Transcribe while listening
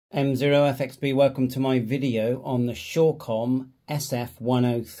M0FXB, welcome to my video on the Surecom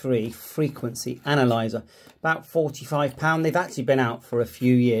SF-103 frequency analyzer. About £45. They've actually been out for a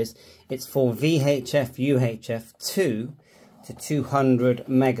few years. It's for VHF UHF 2 to 200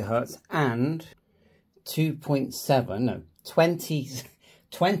 megahertz and 27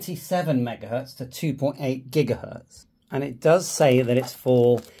 megahertz to 2.8 gigahertz. And it does say that it's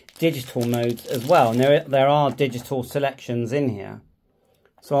for digital modes as well. And there are digital selections in here.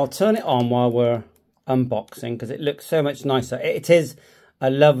 So I'll turn it on while we're unboxing because it looks so much nicer. It is a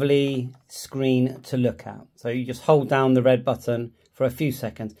lovely screen to look at. So you just hold down the red button for a few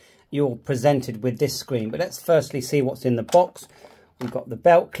seconds. You're presented with this screen. But let's firstly see what's in the box. We've got the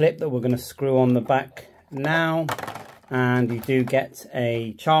belt clip that we're going to screw on the back now. And you do get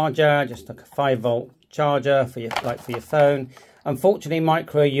a charger, just like a 5-volt charger for your phone. Unfortunately,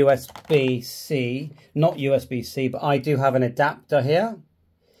 micro USB-C, not USB-C, but I do have an adapter here.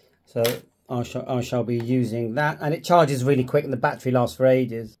 So I shall be using that, and it charges really quick and the battery lasts for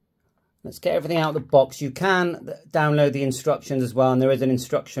ages. Let's get everything out of the box. You can download the instructions as well, and there is an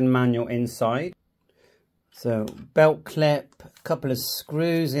instruction manual inside. So belt clip, a couple of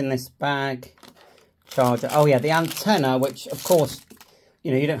screws in this bag, charger. Oh yeah, the antenna, which of course,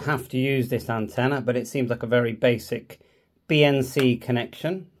 you know, you don't have to use this antenna, but it seems like a very basic BNC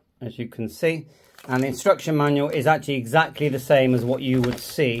connection, as you can see. And the instruction manual is actually exactly the same as what you would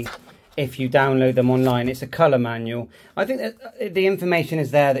see if you download them online. It's a colour manual. I think that the information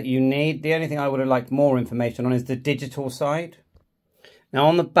is there that you need. The only thing I would have liked more information on is the digital side. Now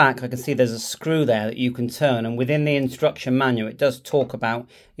on the back I can see there's a screw there that you can turn, and within the instruction manual it does talk about,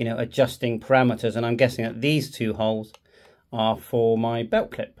 you know, adjusting parameters, and I'm guessing that these two holes are for my belt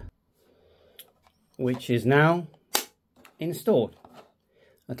clip, which is now installed.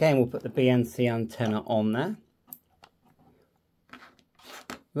 Okay, and we'll put the BNC antenna on there.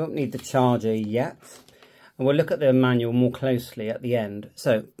 We won't need the charger yet. And we'll look at the manual more closely at the end.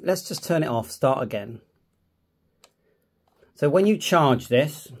 So let's just turn it off, start again. So when you charge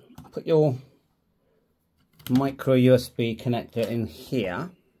this, put your micro USB connector in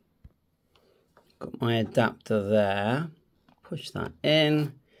here. Got my adapter there. Push that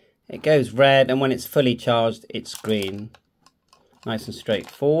in. It goes red, and when it's fully charged, it's green. Nice and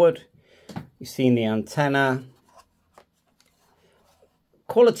straightforward. You've seen the antenna.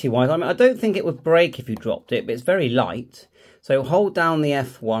 Quality-wise, I mean, I don't think it would break if you dropped it, but it's very light. So hold down the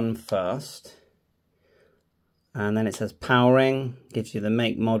F1 first. And then it says powering. Gives you the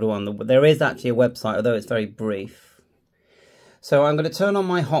make, model, and there is actually a website, although it's very brief. So I'm going to turn on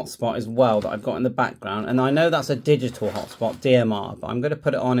my hotspot as well that I've got in the background. And I know that's a digital hotspot, DMR, but I'm going to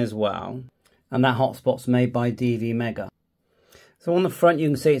put it on as well. And that hotspot's made by DV Mega. So on the front you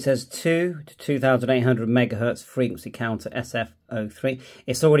can see it says 2 to 2800 megahertz frequency counter SF-103.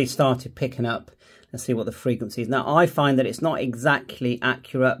 It's already started picking up. Let's see what the frequency is. Now I find that it's not exactly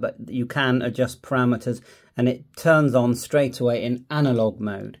accurate, but you can adjust parameters and it turns on straight away in analog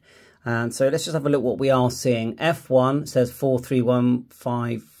mode. And so let's just have a look what we are seeing. F1 says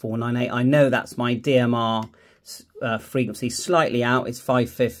 4315498. I know that's my DMR frequency, slightly out, it's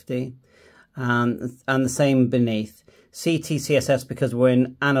 550. And the same beneath. CTCSS, because we're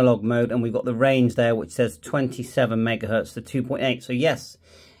in analog mode, and we've got the range there which says 27 megahertz to 2.8. So yes,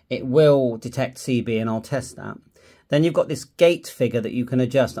 it will detect CB, and I'll test that. Then you've got this gate figure that you can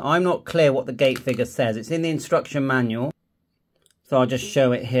adjust. Now, I'm not clear what the gate figure says. It's in the instruction manual. So I'll just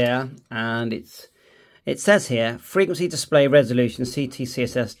show it here, and it says here, frequency display resolution,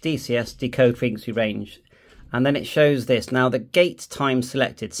 CTCSS, DCS, decode frequency range. And then it shows this. Now the gate time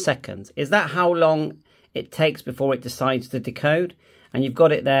selected, seconds. Is that how long it takes before it decides to decode? And you've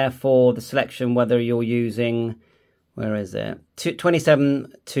got it there for the selection, whether you're using, where is it,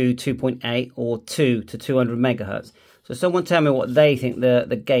 27 to 2.8 or 2 to 200 megahertz. So someone tell me what they think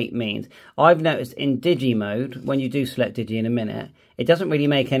the gate means. I've noticed in Digi mode, when you do select Digi in a minute, it doesn't really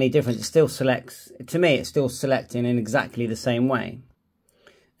make any difference. It still selects, to me it's still selecting in exactly the same way.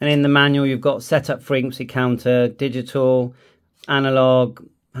 And in the manual you've got setup frequency counter, digital, analog,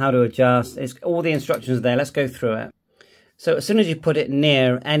 how to adjust. It's all the instructions there. Let's go through it. So as soon as you put it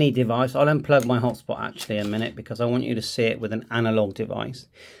near any device, I'll unplug my hotspot actually in a minute because I want you to see it with an analog device.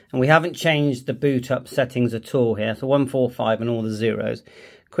 And we haven't changed the boot up settings at all here. So 145 and all the zeros.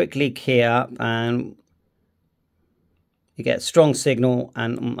 Quickly key up and you get strong signal,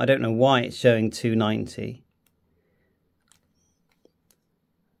 and I don't know why it's showing 290.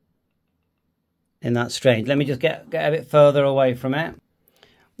 And that's strange. Let me just get a bit further away from it.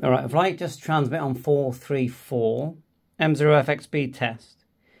 Alright, if I just transmit on 434, M0FXB test,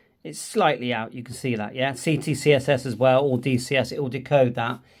 It's slightly out, you can see that, yeah? CTCSS as well, or DCS, it will decode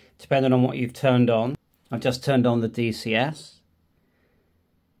that, depending on what you've turned on. I've just turned on the DCS.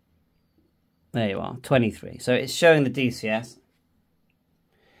 There you are, 23. So it's showing the DCS.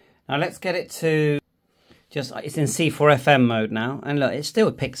 Now let's get it to, it's in C4FM mode now, and look, it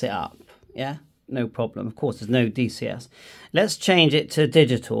still picks it up, yeah? No problem, of course, there's no DCS. Let's change it to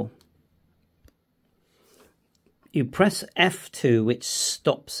digital. You press F2, which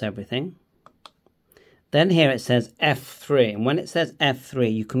stops everything. Then here it says F3. And when it says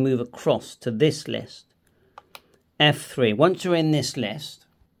F3, you can move across to this list. F3. Once you're in this list,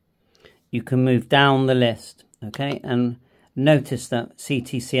 you can move down the list. Okay, and notice that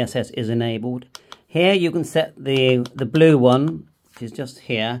CTCSS is enabled. Here you can set the blue one, which is just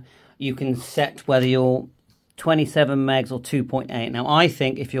here. You can set whether you're 27 megs or 2.8. Now, I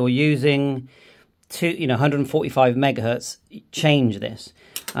think if you're using 145 megahertz, change this,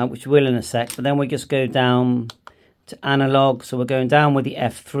 which we'll in a sec. But then we just go down to analog. So we're going down with the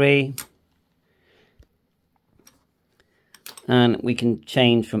F3, and we can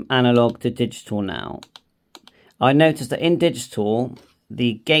change from analog to digital now. I noticed that in digital,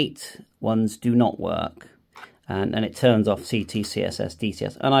 the gate ones do not work, and it turns off CT, CSS,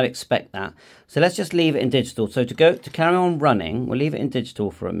 DCS, and I'd expect that. So let's just leave it in digital. So to carry on running, we'll leave it in digital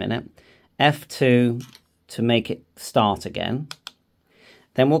for a minute. F2 to make it start again.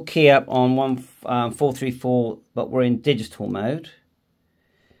 Then we'll key up on 434, but we're in digital mode.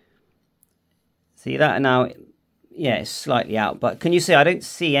 See that now? Yeah, it's slightly out, but can you see I don't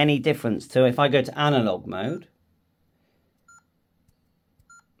see any difference to if I go to analog mode.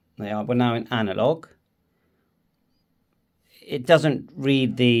 There are, we're now in analog. It doesn't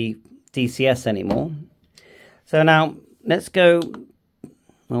read the DCS anymore. So now let's go.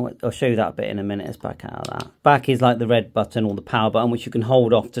 Well, I'll show you that bit in a minute. Let's back out of that. Back is like the red button or the power button, which you can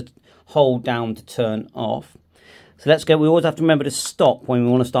hold down to turn off. So let's go. We always have to remember to stop when we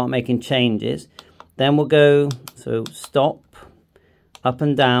want to start making changes. Then we'll go, so stop, up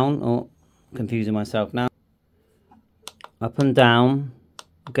and down. Oh, confusing myself now. Up and down.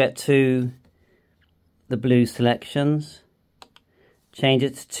 Get to the blue selections. Change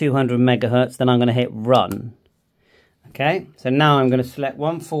it to 200 megahertz. Then I'm going to hit run. Okay, so now I'm going to select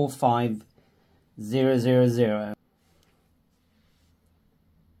 145000.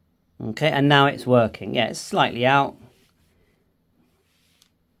 Okay, and now it's working. Yeah, it's slightly out.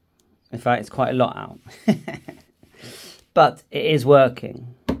 In fact, it's quite a lot out. But it is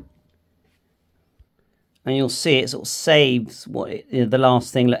working. And you'll see it sort of saves the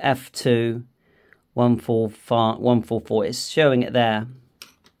last thing, like F2, 144. It's showing it there.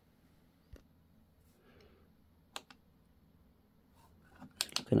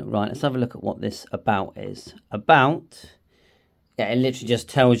 Right, let's have a look at what this about is. About, yeah, it literally just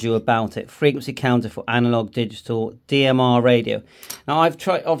tells you about it. Frequency counter for analog, digital, DMR radio. Now I've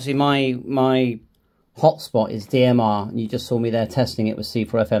tried, obviously my hotspot is DMR, and you just saw me there testing it with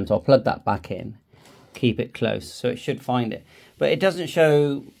C4FM, so I'll plug that back in, keep it close, so it should find it. But it doesn't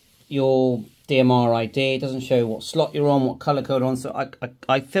show your DMR ID, it doesn't show what slot you're on, what color code on, so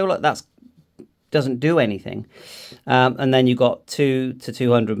I feel like that's doesn't do anything. And then you got 2 to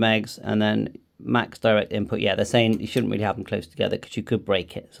 200 megs, and then max direct input. Yeah, they're saying you shouldn't really have them close together because you could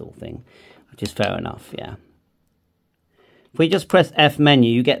break it, sort of thing, which is fair enough. Yeah. If we just press F menu,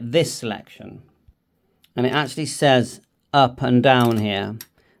 you get this selection, and it actually says up and down here.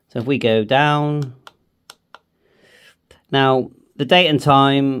 So if we go down, now the date and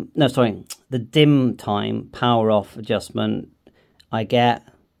time, no, sorry, the dim time power off adjustment, I get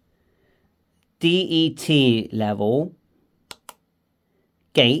DET level,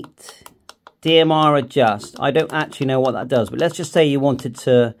 gate, DMR adjust. I don't actually know what that does, but let's just say you wanted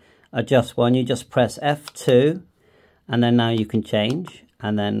to adjust one. You just press F2, and then now you can change,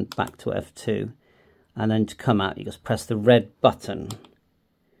 and then back to F2. And then to come out, you just press the red button,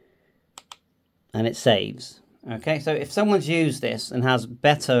 and it saves. Okay, so if someone's used this and has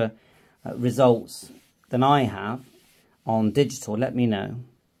better results than I have on digital, let me know.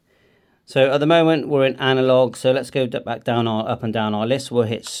 So at the moment we're in analog, so let's go back down up and down our list. We'll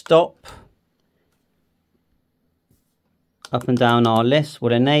hit stop. Up and down our list.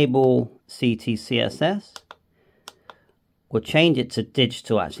 We'll enable CTCSS. We'll change it to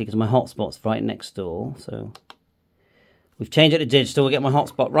digital actually, because my hotspot's right next door. So we've changed it to digital. We'll get my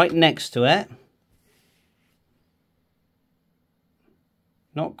hotspot right next to it.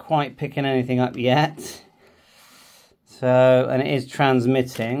 Not quite picking anything up yet. So, and it is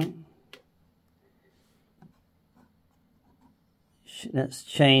transmitting. Let's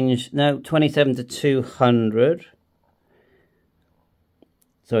change, no, 27 to 200.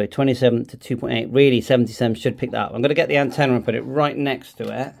 sorry, 27 to 2.8, really 77 should pick that up. I'm going to get the antenna and put it right next to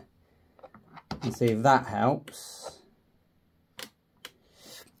it and see if that helps.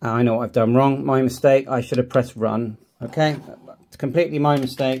 I know what I've done wrong, my mistake. I should have pressed run. Okay, it's completely my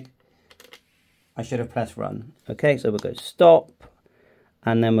mistake. I should have pressed run. Okay, so we'll go stop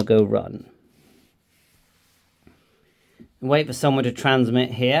and then we'll go run. Wait for someone to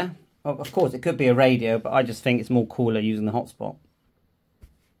transmit here. Oh, of course, it could be a radio, but I just think it's more cooler using the hotspot.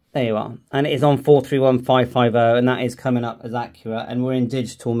 There you are. And it is on 431550, and that is coming up as accurate. And we're in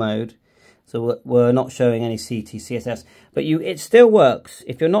digital mode, so we're not showing any CT, CSS. But it still works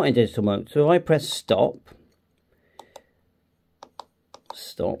if you're not in digital mode. So if I press stop,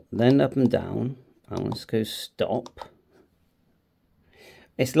 then up and down, and let's go stop.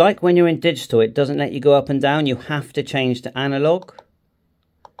 It's like when you're in digital, it doesn't let you go up and down. You have to change to analog.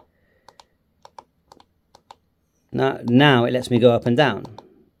 Now it lets me go up and down.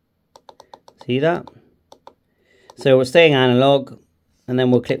 See that? So we're staying analog, and then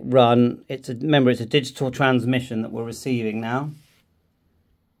we'll click run. Remember, it's a digital transmission that we're receiving now.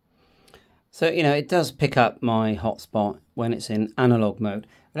 So, you know, it does pick up my hotspot when it's in analog mode.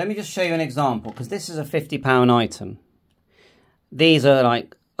 But let me just show you an example, because this is a £50 item. These are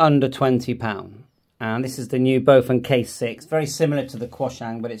like under £20. And this is the new Bofun Case 6. Very similar to the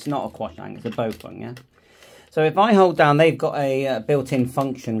Quashang, but it's not a Quashang, it's a Bofun, yeah? So if I hold down, they've got a built-in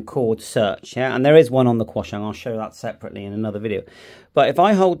function called search, yeah? And there is one on the Quashang. I'll show that separately in another video. But if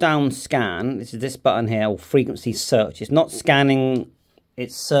I hold down scan, this is this button here, or frequency search. It's not scanning,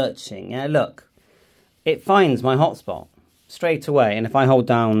 it's searching, yeah? Look, it finds my hotspot straight away. And if I hold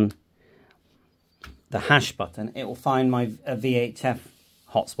down the hash button, it will find my VHF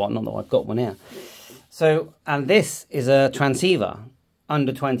hotspot. Not that I've got one here. So, and this is a transceiver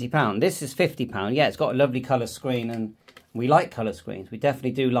under £20. This is £50. Yeah, it's got a lovely colour screen, and we like colour screens. We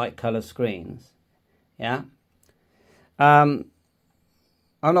definitely do like colour screens. Yeah. I'm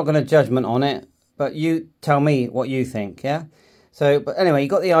not going to judgment on it, but you tell me what you think. Yeah. So, but anyway, you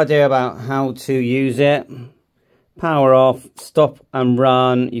got the idea about how to use it. Power off, stop and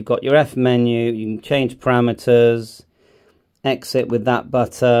run. You've got your F menu. You can change parameters. Exit with that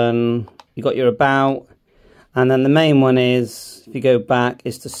button. You've got your about. And then the main one is, if you go back,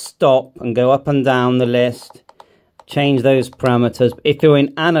 is to stop and go up and down the list. Change those parameters. If you're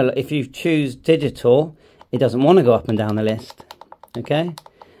in analog, if you choose digital, it doesn't want to go up and down the list. Okay?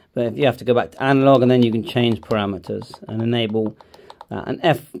 But if you have to go back to analog, and then you can change parameters and enable that. And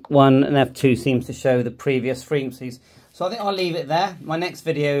F1 and F2 seems to show the previous frequencies. So I think I'll leave it there. My next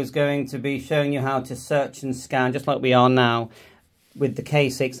video is going to be showing you how to search and scan, just like we are now, with the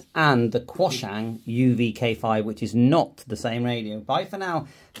K6 and the Quashang UV-K5, which is not the same radio. Bye for now.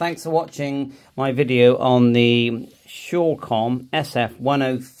 Thanks for watching my video on the Surecom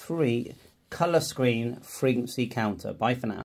SF-103 colour screen frequency counter. Bye for now.